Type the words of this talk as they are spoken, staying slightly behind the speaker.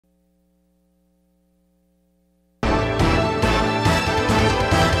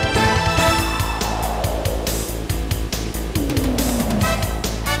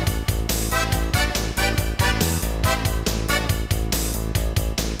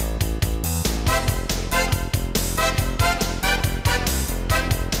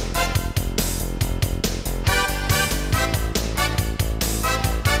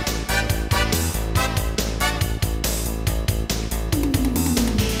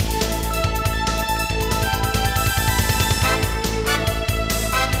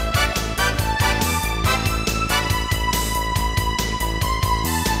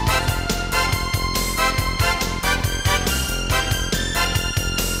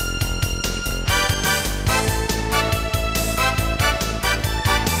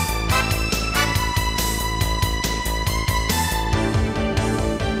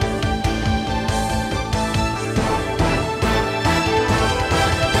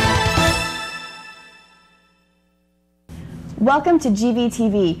Welcome to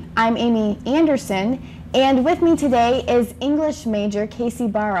GVTV. I'm Amy Anderson, and with me today is English major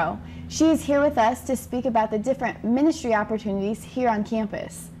Kacey Borrow. She is here with us to speak about the different ministry opportunities here on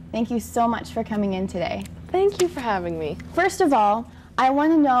campus. Thank you so much for coming in today. Thank you for having me. First of all, I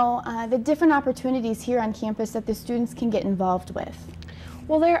want to know the different opportunities here on campus that the students can get involved with.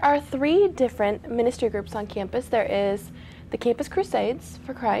 Well, there are 3 different ministry groups on campus. There is the Campus Crusades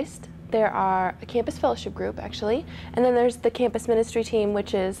for Christ. There are a campus fellowship group, actually, and then there's the campus ministry team,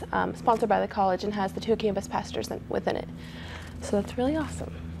 which is sponsored by the college and has the 2 campus pastors within it. So that's really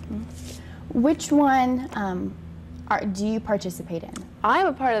awesome. Which one do you participate in? I'm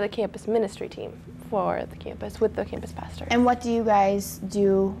a part of the campus ministry team for the campus with the campus pastor. And what do you guys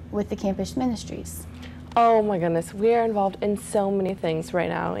do with the campus ministries? Oh my goodness, we are involved in so many things right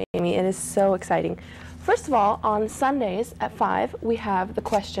now, Amy. It is so exciting. First of all, on Sundays at 5, we have The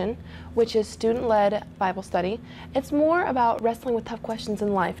Question, which is student-led Bible study. It's more about wrestling with tough questions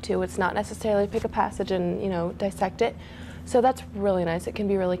in life, too. It's not necessarily pick a passage and, dissect it. So that's really nice. It can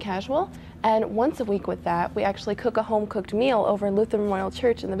be really casual. And once a week with that, we actually cook a home-cooked meal over in Lutheran Memorial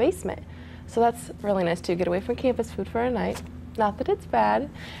Church in the basement. So that's really nice, too. Get away from campus food for a night. Not that it's bad.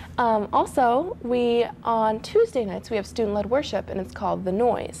 Also, on Tuesday nights, we have student-led worship, and it's called The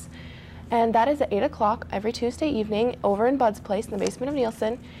Noise. And that is at 8 o'clock every Tuesday evening over in Bud's Place in the basement of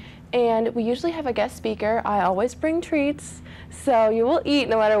Nielsen. And we usually have a guest speaker. I always bring treats, so you will eat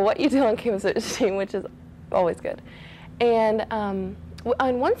no matter what you do on campus ministry, which is always good. And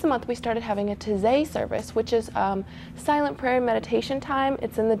once a month we started having a Tizay service, which is silent prayer and meditation time.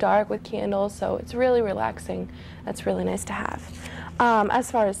 It's in the dark with candles, so it's really relaxing. That's really nice to have.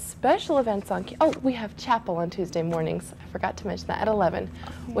 As far as special events we have chapel on Tuesday mornings. I forgot to mention that at 11,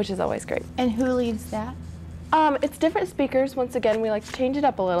 which is always great. And who leads that? It's different speakers. Once again, we like to change it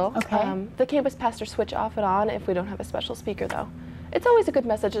up a little. Okay. The campus pastors switch off and on if we don't have a special speaker, though. It's always a good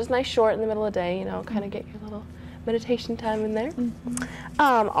message. It's nice, short in the middle of the day. Kind of get your little meditation time in there.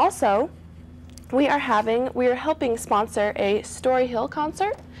 Also, we are helping sponsor a Story Hill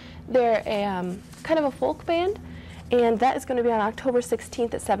concert. They're kind of a folk band. And that is going to be on October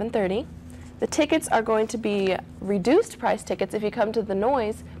 16th at 7:30. The tickets are going to be reduced price tickets if you come to The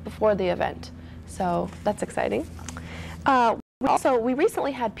Noise before the event. So that's exciting. We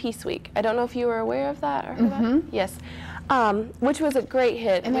recently had Peace Week. I don't know if you were aware of that or heard that? Yes. Which was a great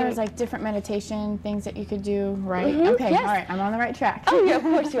hit. And there was like different meditation things that you could do, right? Okay, yes. All right, I'm on the right track. Oh yeah, of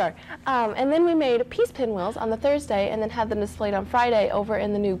course you are. And then we made peace pinwheels on the Thursday and then had them displayed on Friday over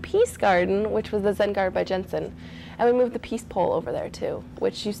in the new Peace Garden, which was the Zen Garden by Jensen. And we moved the peace pole over there too,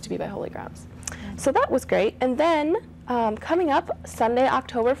 which used to be by Holy Grounds. So that was great. And then coming up Sunday,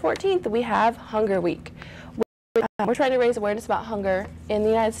 October 14th, we have Hunger Week. We're trying to raise awareness about hunger in the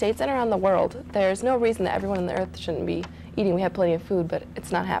United States and around the world. There's no reason that everyone on the earth shouldn't be eating. We have plenty of food, but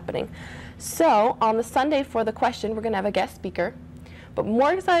it's not happening. So on the Sunday for The Question, we're going to have a guest speaker. But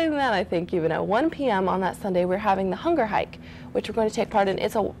more exciting than that, I think, even at 1 p.m. on that Sunday, we're having the Hunger Hike, which we're going to take part in.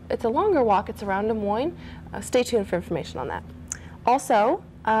 It's a longer walk. It's around Des Moines. Stay tuned for information on that. Also,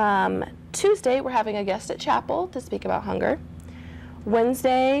 Tuesday, we're having a guest at chapel to speak about hunger.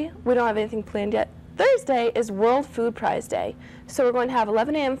 Wednesday, we don't have anything planned yet. Thursday is World Food Prize Day. So we're going to have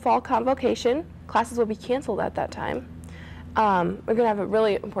 11 a.m. fall convocation. Classes will be canceled at that time. We're going to have a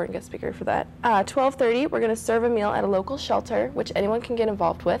really important guest speaker for that. 12:30, we're going to serve a meal at a local shelter, which anyone can get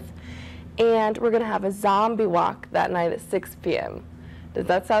involved with. And we're going to have a zombie walk that night at 6 p.m. Does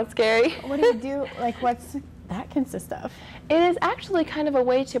that sound scary? What do you do? Like, what's that consist of? It is actually kind of a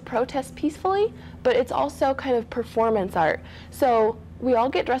way to protest peacefully, but it's also kind of performance art. So we all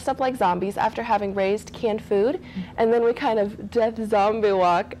get dressed up like zombies after having raised canned food, and then we kind of death zombie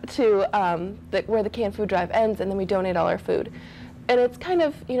walk to where the canned food drive ends, and then we donate all our food. And it's kind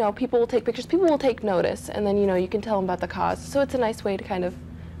of, people will take pictures, people will take notice, and then, you can tell them about the cause. So it's a nice way to kind of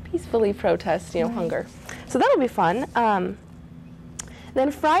peacefully protest, hunger. So that'll be fun.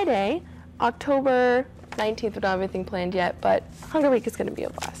 Then Friday, October 19th, we don't have anything planned yet, but Hunger Week is going to be a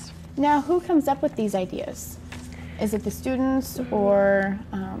blast. Now, who comes up with these ideas? Is it the students or?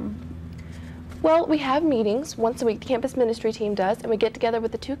 Well, we have meetings once a week. The campus ministry team does, and we get together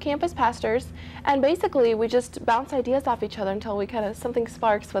with the 2 campus pastors, and basically we just bounce ideas off each other until something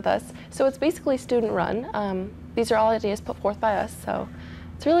sparks with us. So it's basically student run. These are all ideas put forth by us, so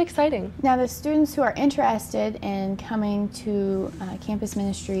it's really exciting. Now, the students who are interested in coming to campus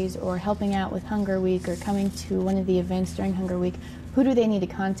ministries or helping out with Hunger Week or coming to one of the events during Hunger Week, who do they need to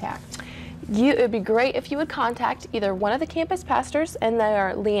contact? It would be great if you would contact either one of the campus pastors, and they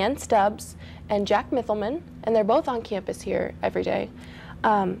are Leanne Stubbs and Jack Mithelman, and they're both on campus here every day,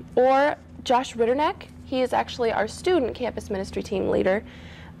 or Josh Rindy. He is actually our student campus ministry team leader,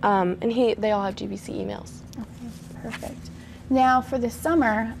 and they all have GVC emails. Okay, perfect. Now for the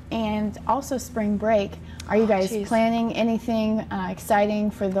summer and also spring break, are you guys planning anything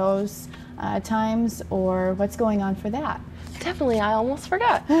exciting for those times, or what's going on for that? Definitely, I almost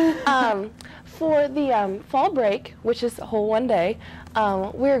forgot. For the fall break, which is a whole one day,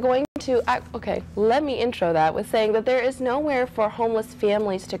 we're going to, okay, let me intro that with saying that there is nowhere for homeless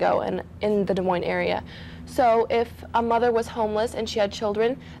families to go in the Des Moines area. So if a mother was homeless and she had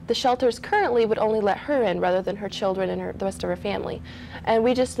children, the shelters currently would only let her in rather than her children and the rest of her family. And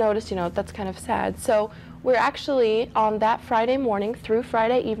we just noticed, you know, that's kind of sad. So we're actually, on that Friday morning through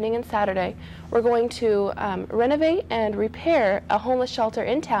Friday evening and Saturday, we're going to renovate and repair a homeless shelter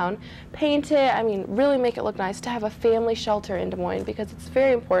in town, paint it, I mean, really make it look nice to have a family shelter in Des Moines, because it's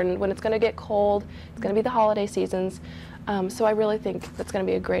very important when it's going to get cold, it's going to be the holiday seasons. So I really think that's going to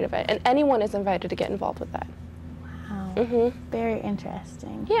be a great event, and anyone is invited to get involved with that. Wow, very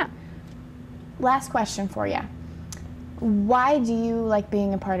interesting. Yeah. Last question for you. Why do you like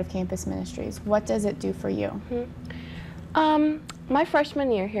being a part of campus ministries? What does it do for you? My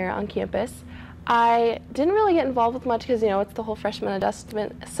freshman year here on campus, I didn't really get involved with much because, you know, it's the whole freshman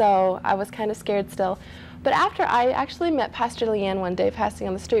adjustment, so I was kind of scared still. But after I actually met Pastor Leanne one day passing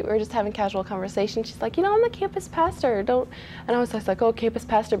on the street, we were just having casual conversation. She's like, you know, I'm the campus pastor. And I was just like, oh, campus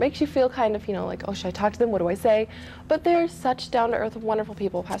pastor. Makes you feel kind of, you know, like, oh, should I talk to them? What do I say? But they're such down-to-earth, wonderful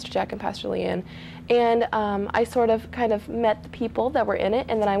people, Pastor Jack and Pastor Leanne. And I sort of kind of met the people that were in it,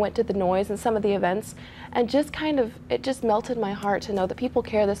 and then I went to the noise and some of the events, and just kind of, it just melted my heart to know that people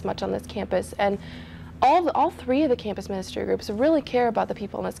care this much on this campus. And all three of the campus ministry groups really care about the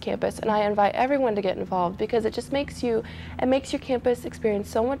people on this campus, and I invite everyone to get involved, because it just makes your campus experience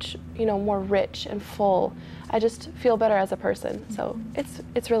so much, you know, more rich and full. I just feel better as a person, so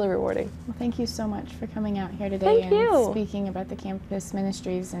it's really rewarding. Well, thank you so much for coming out here today and speaking about the campus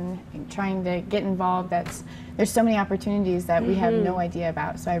ministries and trying to get involved. There's so many opportunities that we have no idea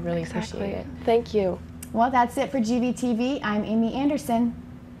about, so I really appreciate it. Thank you. Well, that's it for GVTV. I'm Amy Anderson.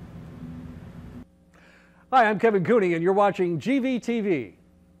 Hi, I'm Kevin Cooney, and you're watching GVTV.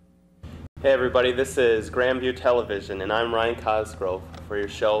 Hey everybody, this is Grandview Television, and I'm Ryan Cosgrove for your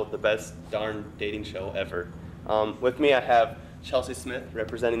show, the best darn dating show ever. With me I have Chelsey Smith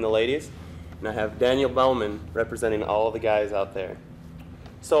representing the ladies, and I have Daniel Bowman representing all the guys out there.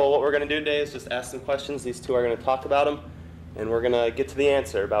 So what we're going to do today is just ask some questions. These two are going to talk about them, and we're going to get to the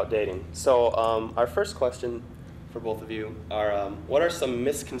answer about dating. So our first question for both of you are, what are some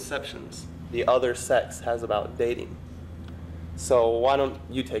misconceptions the other sex has about dating? So why don't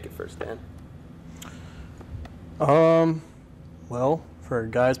you take it first, Dan? Well, for a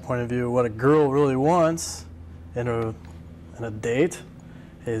guy's point of view, what a girl really wants in a date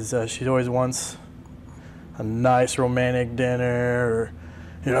is she always wants a nice romantic dinner, or,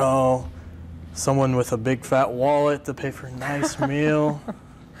 you know, someone with a big fat wallet to pay for a nice meal.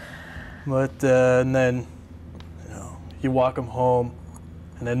 But and then, you know, you walk them home,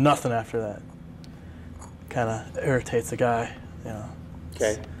 and then nothing after that. Kind of irritates the guy, you know.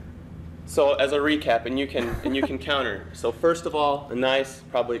 Okay. So as a recap, and you can counter. So first of all, a nice,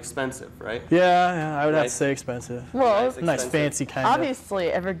 probably expensive, right? Yeah, I would have to say expensive. Well, nice fancy kind of. Obviously,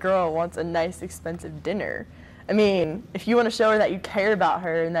 every girl wants a nice, expensive dinner. I mean, if you want to show her that you care about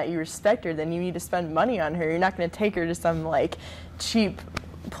her and that you respect her, then you need to spend money on her. You're not going to take her to some, like, cheap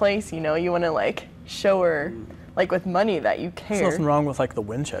place, you know. You want to, like, show her, like, with money that you care. There's nothing wrong with, like, the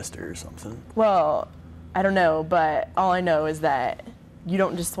Winchester or something. Well, I don't know, but all I know is that you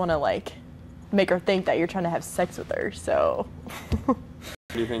don't just want to, like, make her think that you're trying to have sex with her, so. What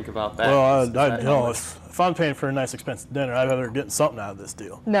do you think about that? Well, you know, if I'm paying for a nice expensive dinner, I'd rather get something out of this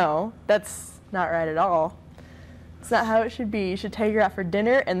deal. No, that's not right at all. It's not how it should be. You should take her out for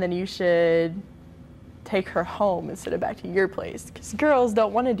dinner, and then you should take her home instead of back to your place, because girls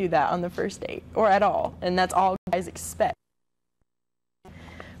don't want to do that on the first date, or at all, and that's all guys expect.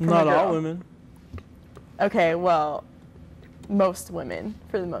 Not all women. Okay, well, most women,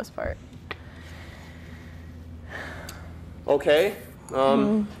 for the most part. Okay. I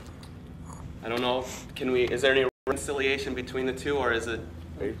don't know. Is there any reconciliation between the two, or are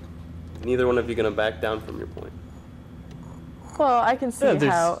neither one of you going to back down from your point? Well, I can see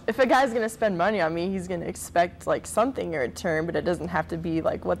how, if a guy's going to spend money on me, he's going to expect, like, something in return, but it doesn't have to be,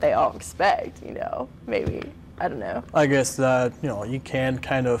 like, what they all expect, you know? Maybe, I don't know. I guess that, you know, you can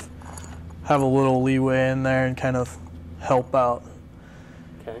kind of have a little leeway in there and kind of help out.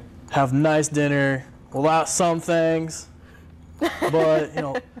 Okay. Have nice dinner without some things, but, you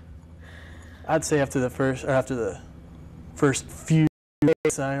know, I'd say after the first few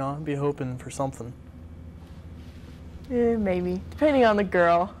days, I'd be hoping for something. Maybe. Depending on the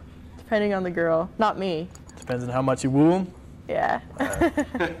girl. Depending on the girl. Not me. Depends on how much you woo them. Yeah.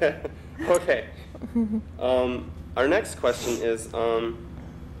 Okay. Our next question is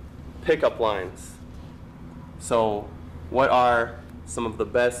pickup lines. So, what are some of the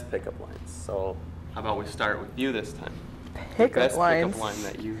best pickup lines? So, how about we start with you this time? Pickup lines. Pickup line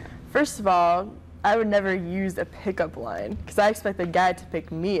that you have. First of all, I would never use a pickup line because I expect the guy to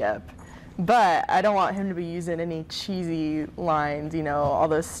pick me up. But I don't want him to be using any cheesy lines, you know, all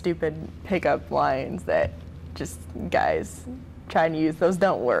those stupid pickup lines that just guys try and use. Those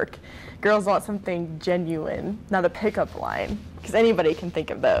don't work. Girls want something genuine, not a pickup line, because anybody can think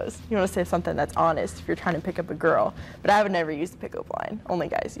of those. You want to say something that's honest if you're trying to pick up a girl. But I would never use the pickup line. Only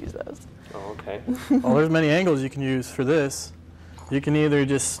guys use those. Oh, okay. Well, there's many angles you can use for this. You can either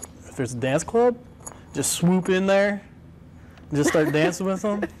just, if there's a dance club, just swoop in there and just start dancing with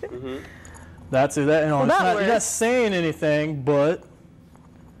them. Mm-hmm. That's it. That, you know, Well, you're not saying anything, but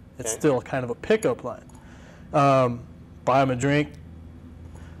it's still kind of a pickup line. Buy them a drink.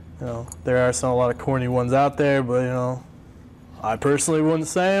 You know, there are a lot of corny ones out there, but you know, I personally wouldn't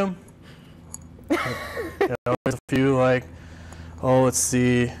say them. You know, there's a few like, oh, let's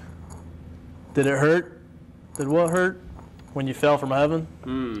see. Did it hurt? Did what hurt? When you fell from heaven?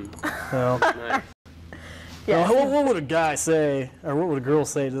 You know. Nice. Yeah. What would a guy say, or what would a girl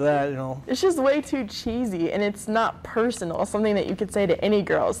say to that? You know. It's just way too cheesy, and it's not personal. Something that you could say to any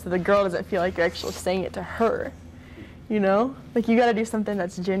girl, so the girl doesn't feel like you're actually saying it to her. You know, like you got to do something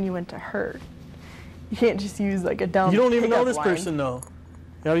that's genuine to her. You can't just use like a dumb. You don't even know pickup this line. person though.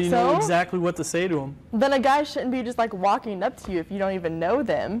 You know So? exactly what to say to them. Then a guy shouldn't be just like walking up to you if you don't even know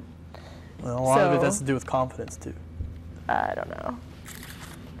them. Well, a lot of it So- has to do with confidence too. I don't know.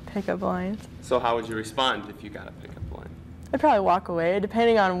 Pickup lines. So, how would you respond if you got a pickup line? I'd probably walk away,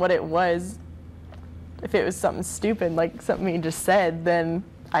 depending on what it was. If it was something stupid, like something you just said, then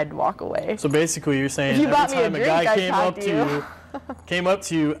I'd walk away. So basically, you're saying If you every bought me a time a drink, guy I'd came talk up to to you. you, came up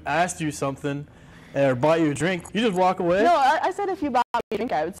to you, asked you something, or bought you a drink, you just walk away. No, I said if you bought me a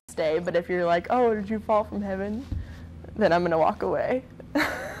drink, I would stay. But if you're like, oh, did you fall from heaven? Then I'm gonna walk away.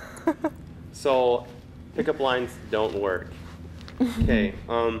 So, pickup lines don't work. Okay.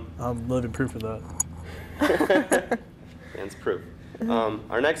 I'm living proof of that. Stands proof.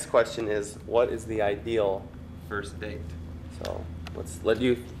 Our next question is, what is the ideal first date? So, let's let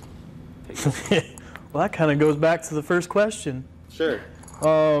you take this. Well, that kind of goes back to the first question. Sure.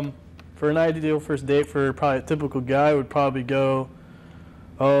 For an ideal first date for probably a typical guy would probably go,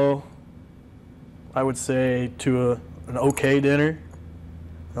 I would say to an okay dinner.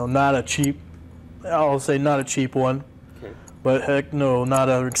 No, not a cheap. I'll say not a cheap one. Okay. But heck no, not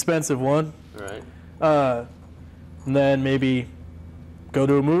an expensive one. All right. And then maybe go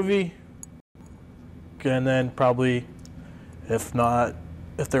to a movie. And then probably, if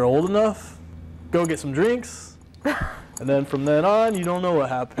they're old enough, go get some drinks. And then from then on, you don't know what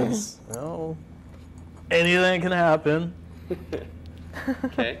happens. You know, anything can happen.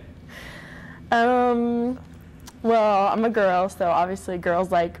 Okay. Well, I'm a girl, so obviously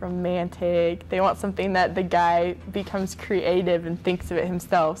girls like romantic. They want something that the guy becomes creative and thinks of it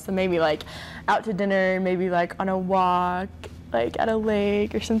himself. So maybe like out to dinner, maybe like on a walk, like at a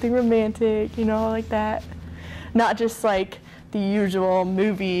lake or something romantic, you know, like that. Not just like the usual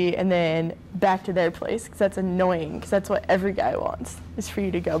movie and then back to their place, because that's annoying, because that's what every guy wants, is for you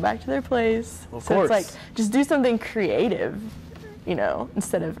to go back to their place. Of so course. it's like, just do something creative, you know,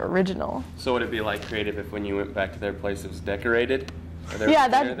 instead of original. So, would it be like creative if when you went back to their place it was decorated? Or there Yeah,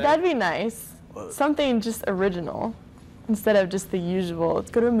 was dinner there? that'd be nice. Something just original, instead of just the usual,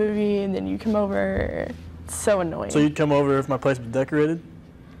 let's go to a movie and then you come over. It's so annoying. So you'd come over if my place was decorated?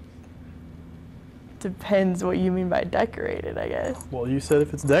 Depends what you mean by decorated, I guess. Well, you said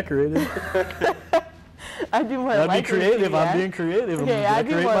if it's decorated. I'd be more I'd be likely creative. to, I'm yeah. being creative. Okay, I'm I'd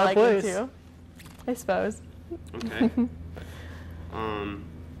be decorate more my likely place. to, I suppose. Okay.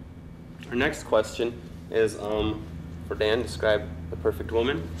 Our next question is for Dan, describe the perfect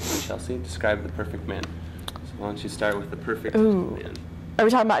woman. Chelsey, describe the perfect man. So why don't you start with the perfect Ooh. man? Are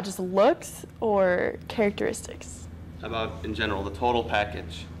we talking about just looks or characteristics? How about in general, the total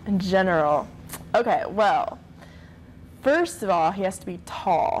package? In general. Okay, well, first of all, he has to be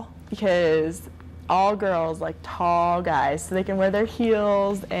tall, because all girls like tall guys, so they can wear their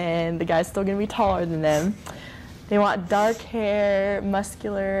heels and the guy's still gonna be taller than them. They want dark hair,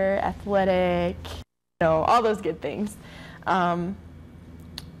 muscular, athletic, you know, all those good things.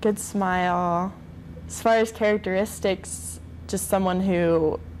 Good smile. As far as characteristics, just someone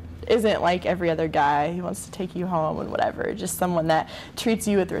who isn't like every other guy who wants to take you home and whatever. Just someone that treats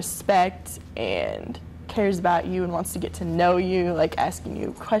you with respect and cares about you and wants to get to know you, like asking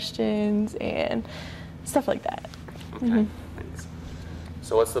you questions and stuff like that. Okay, thanks.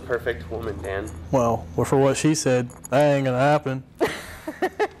 So what's the perfect woman, Dan? Well, for what she said, that ain't gonna happen.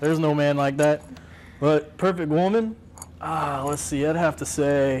 There's no man like that. But perfect woman? Let's see, I'd have to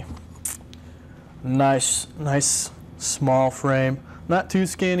say nice small frame. Not too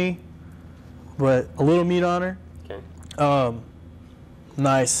skinny, but a little meat on her. Okay.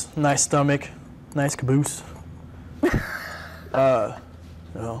 Nice stomach, nice caboose. I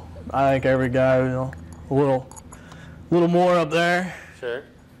think every guy, a little more up there. Sure.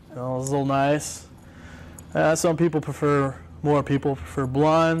 It's a little nice. Some people prefer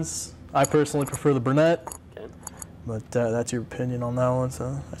blondes. I personally prefer the brunette. Okay. But that's your opinion on that one,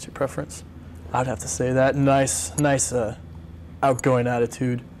 so that's your preference. I'd have to say that. Nice outgoing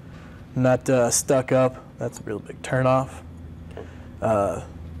attitude. Not stuck up. That's a real big turnoff. Okay.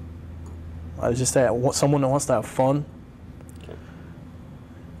 I just say someone that wants to have fun. Okay.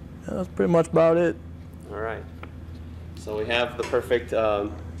 Yeah, that's pretty much about it. All right. So we have the perfect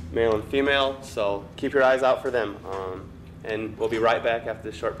male and female, so keep your eyes out for them. And we'll be right back after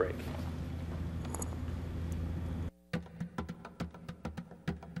this short break.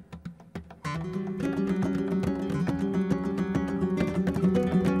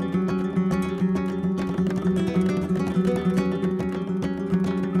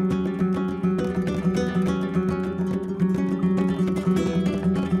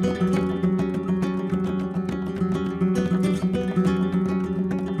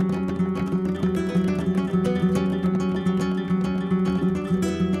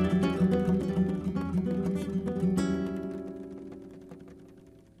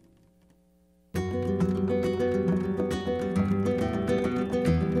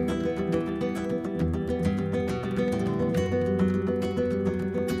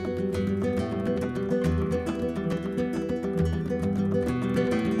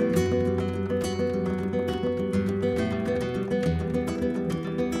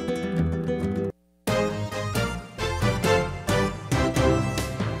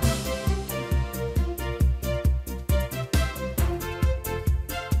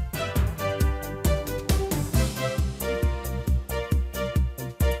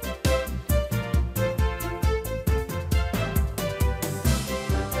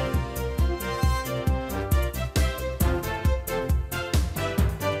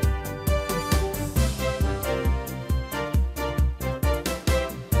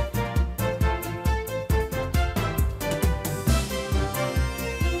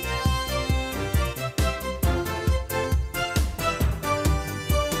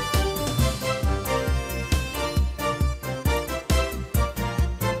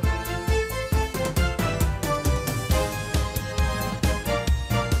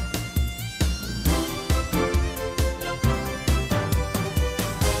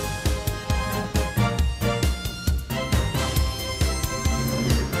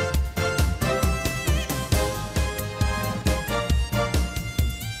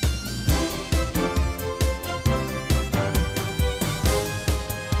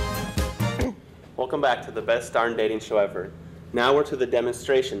 Welcome back to the best darn dating show ever. Now we're to the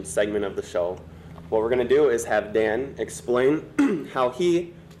demonstration segment of the show. What we're going to do is have Dan explain how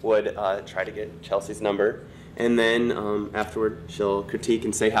he would try to get Chelsey's number, and then afterward she'll critique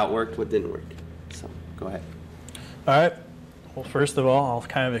and say how it worked, what didn't work. So go ahead. All right. Well, first of all, I'll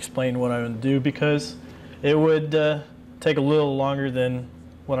kind of explain what I'm going to do because it would take a little longer than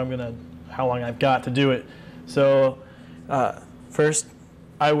how long I've got to do it. So first,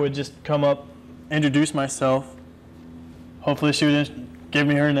 I would just come up, introduce myself. Hopefully she would give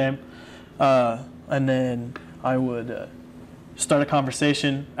me her name. And then I would start a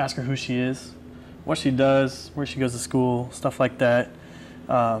conversation, ask her who she is, what she does, where she goes to school, stuff like that.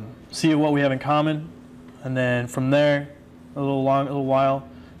 See what we have in common. And then from there, a little while,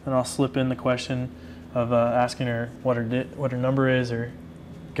 then I'll slip in the question of asking her what her number is, or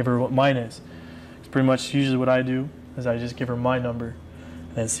give her what mine is. It's pretty much usually what I do is I just give her my number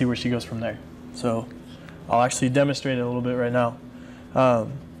and then see where she goes from there. So I'll actually demonstrate it a little bit right now.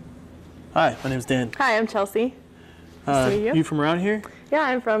 Hi, my name's Dan. Hi, I'm Chelsey. Nice to meet you. You from around here? Yeah,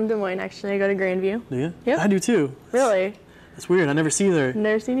 I'm from Des Moines, actually. I go to Grandview. Do you? Yep. I do too. Really? That's weird. I never see you there.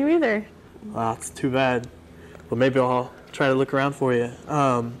 Never seen you either. Wow, it's too bad. But maybe I'll try to look around for you.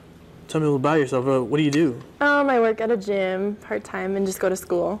 Tell me a little about yourself. What do you do? I work at a gym part-time and just go to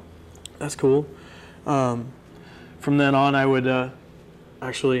school. That's cool. From then on, I would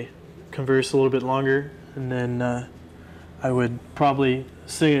actually converse a little bit longer, and then I would probably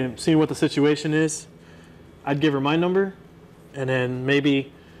see what the situation is. I'd give her my number, and then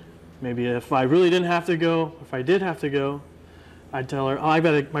maybe Maybe if I really didn't have to go, if I did have to go, I'd tell her,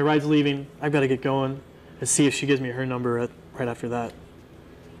 oh, my ride's leaving, I've got to get going, and see if she gives me her number right after that.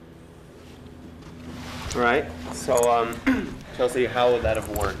 All right. So, Chelsey, how would that have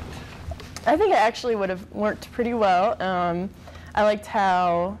worked? I think it actually would have worked pretty well. I liked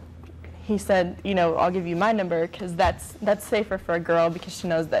how he said, you know, I'll give you my number, because that's safer for a girl, because she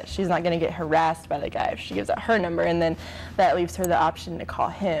knows that she's not going to get harassed by the guy if she gives out her number, and then that leaves her the option to call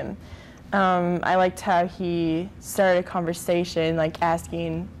him. I liked how he started a conversation, like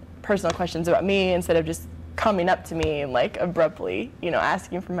asking personal questions about me instead of just coming up to me and like abruptly, you know,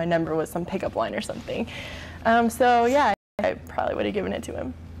 asking for my number with some pickup line or something. So yeah, I probably would have given it to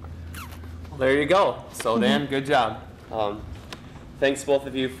him. Well, there you go. So Dan, good job. Thanks both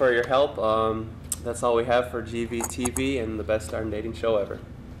of you for your help. That's all we have for GVTV and the best darn dating show ever.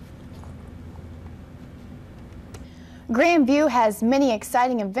 Grandview has many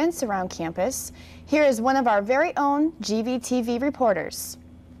exciting events around campus. Here is one of our very own GVTV reporters.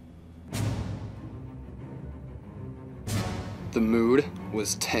 The mood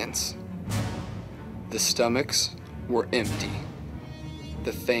was tense. The stomachs were empty.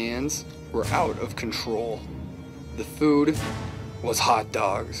 The fans were out of control. The food was hot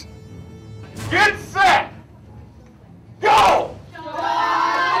dogs. Get set! Go!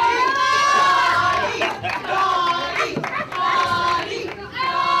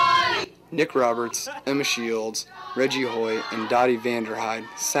 Nick Roberts, Emma Shields, Reggie Hoy, and Dottie Vanderhyde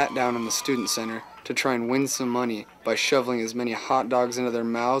sat down in the Student Center to try and win some money by shoveling as many hot dogs into their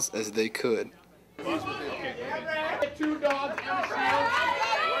mouths as they could.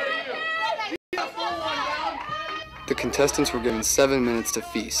 The contestants were given 7 minutes to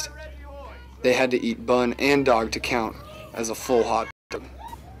feast. They had to eat bun and dog to count as a full hot dog.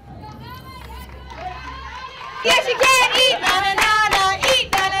 Yes, you can eat na-na-na-na,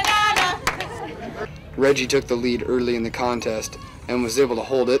 eat na-na-na-na. Reggie took the lead early in the contest and was able to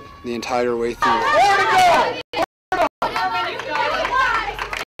hold it the entire way through.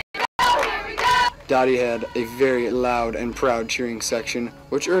 Dottie had a very loud and proud cheering section,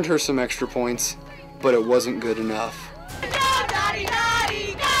 which earned her some extra points, but it wasn't good enough. Go, Dottie,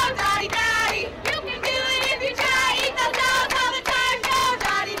 Dottie, go, Dottie, Dottie. You can do it if you try. Eat those dogs all the time. Go,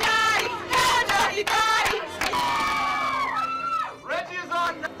 Dottie, Dottie, go, Dottie, Dottie. Reggie is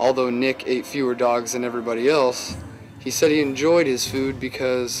on. Although Nick ate fewer dogs than everybody else, he said he enjoyed his food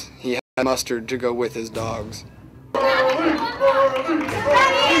because he had mustard to go with his dogs.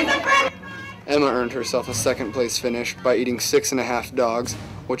 Emma earned herself a second-place finish by eating 6.5 dogs,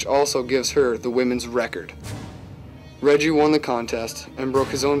 which also gives her the women's record. Reggie won the contest and broke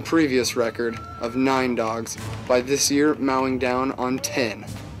his own previous record of 9 dogs by this year mowing down on 10.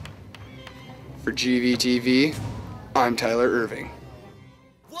 For GVTV, I'm Tyler Irving.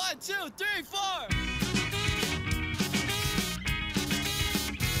 1, 2, 3, 4!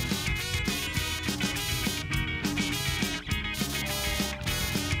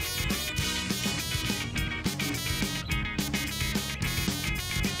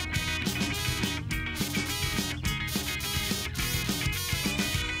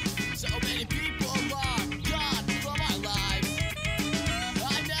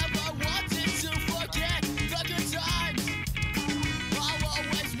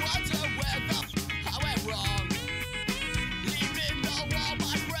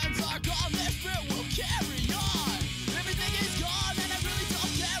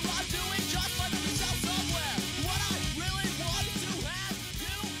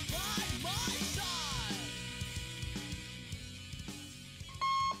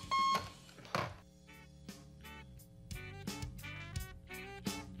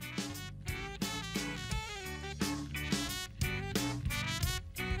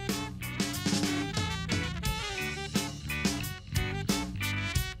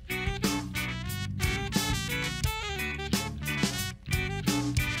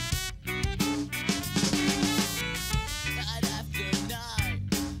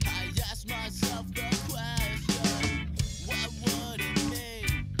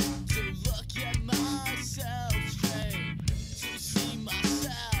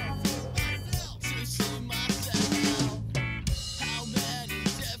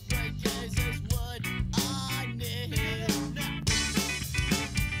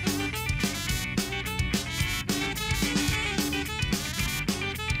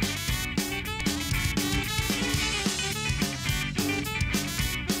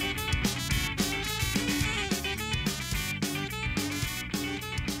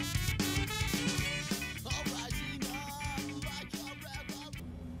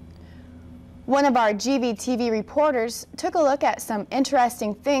 One of our GVTV reporters took a look at some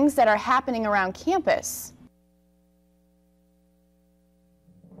interesting things that are happening around campus.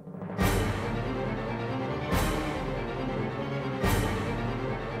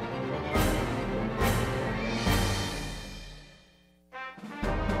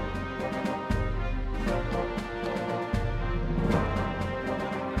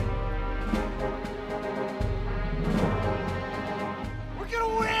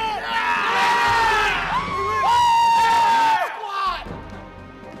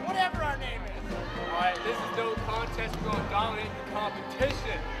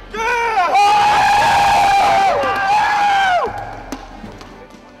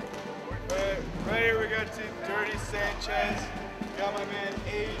 Got my man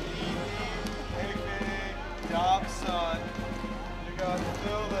Dobson. You got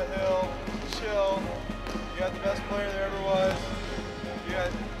Phil the Hill, Chill. You got the best player there ever was. You got,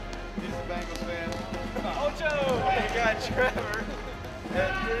 he's a Bengals fan. Ocho! You got Trevor.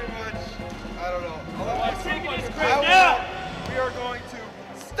 And pretty much, I don't know. We are going to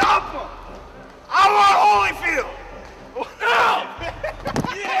stop him! I want Holyfield!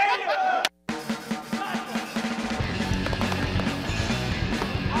 Yeah!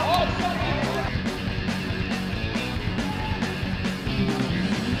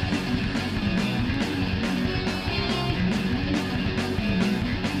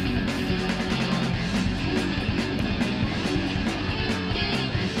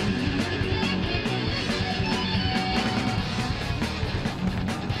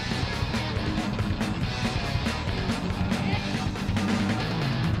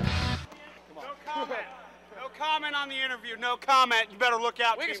 On the interview, no comment. You better look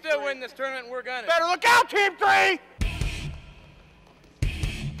out. We can still win this tournament. We're gonna. Better look out, Team 3.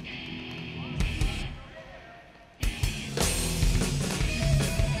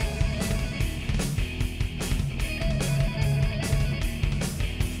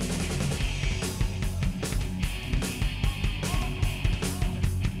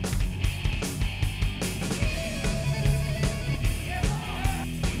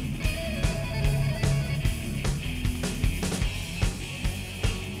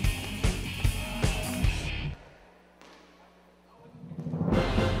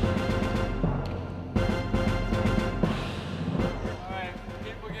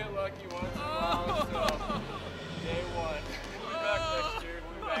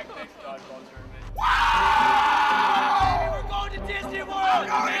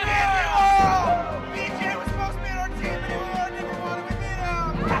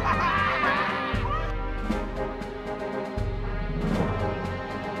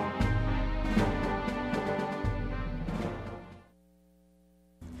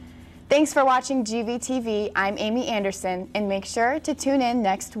 Thanks for watching GVTV. I'm Amy Anderson, and make sure to tune in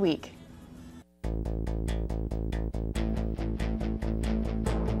next week.